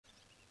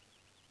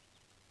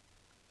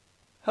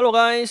Hello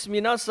guys,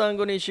 minasan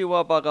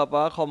konnichiwa,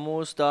 bagaba,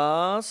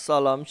 komusta,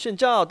 salam, xin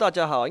chào, 大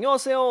家好,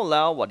 안녕하세요, แ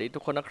ล้วสวัสดีทุ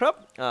กคนนะครับ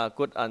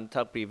good and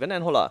prevent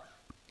and hola.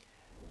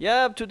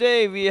 Yeah,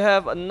 today we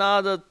have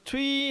another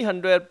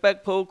 300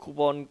 backpack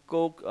coupon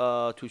code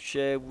to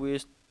share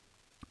with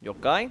your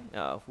guy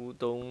who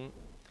don't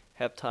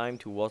have time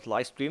to watch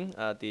live stream.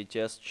 They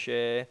just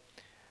share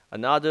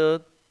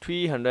another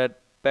 300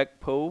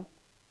 backpack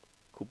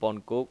coupon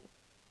code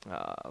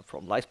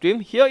from live stream.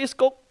 Here is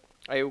code.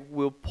 I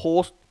will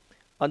post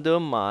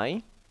under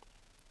my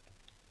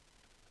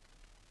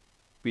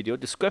video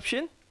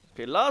description.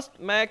 Okay, last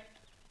Mac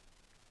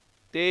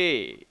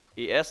day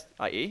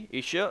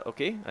Asia.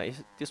 Okay,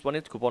 this one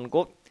is coupon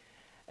code,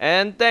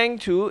 and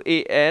thank to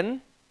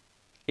AIN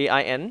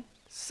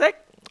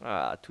sec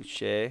to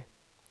share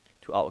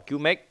to our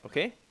QMac.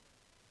 Okay,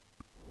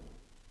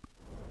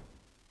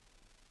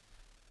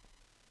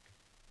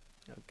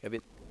 get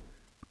it.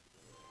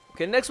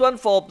 Okay, next one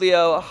for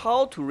the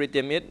how to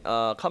redeem it.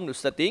 Come to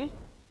setting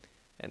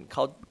and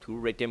how to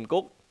redeem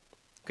code.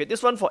 Okay,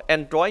 this one for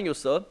Android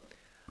user.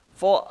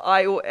 For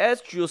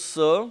iOS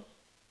user,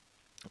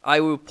 I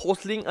will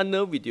post link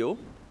under video.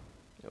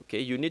 Okay,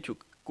 you need to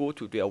go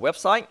to their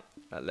website.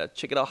 Let's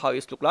check it out how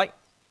it look like.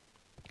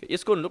 Okay,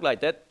 it's going to look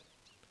like that.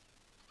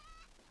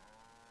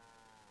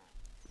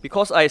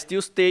 Because I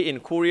still stay in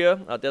Korea,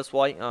 that's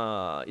why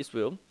it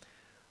will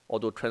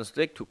auto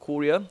translate to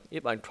Korea.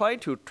 If I try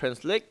to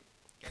translate,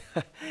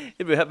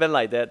 it will happen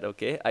like that.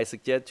 Okay, I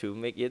suggest to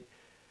make it.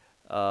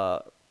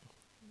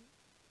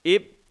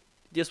 If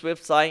this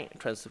website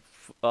transfer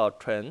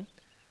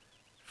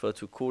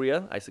to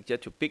Korea, I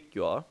suggest to pick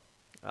your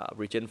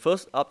region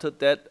first. After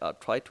that,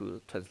 try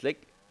to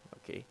translate.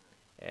 Okay,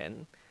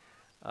 and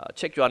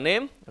check your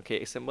name. Okay,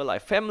 example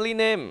like family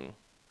name.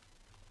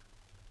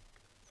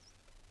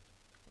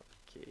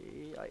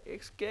 Okay,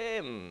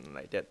 IceXgame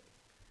like that.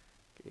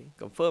 Okay,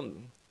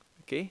 confirm.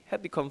 Okay,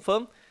 happy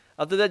confirm.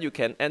 After that, you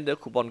can enter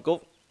coupon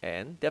code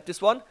and tap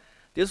this one.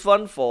 This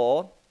one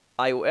for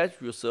iOS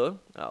user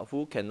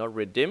who cannot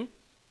redeem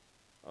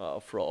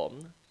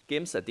from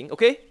game setting.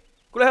 Okay,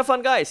 good, have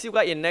fun guys. See you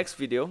guys in next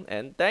video,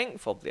 and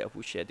thanks for the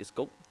who share this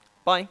code.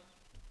 Bye.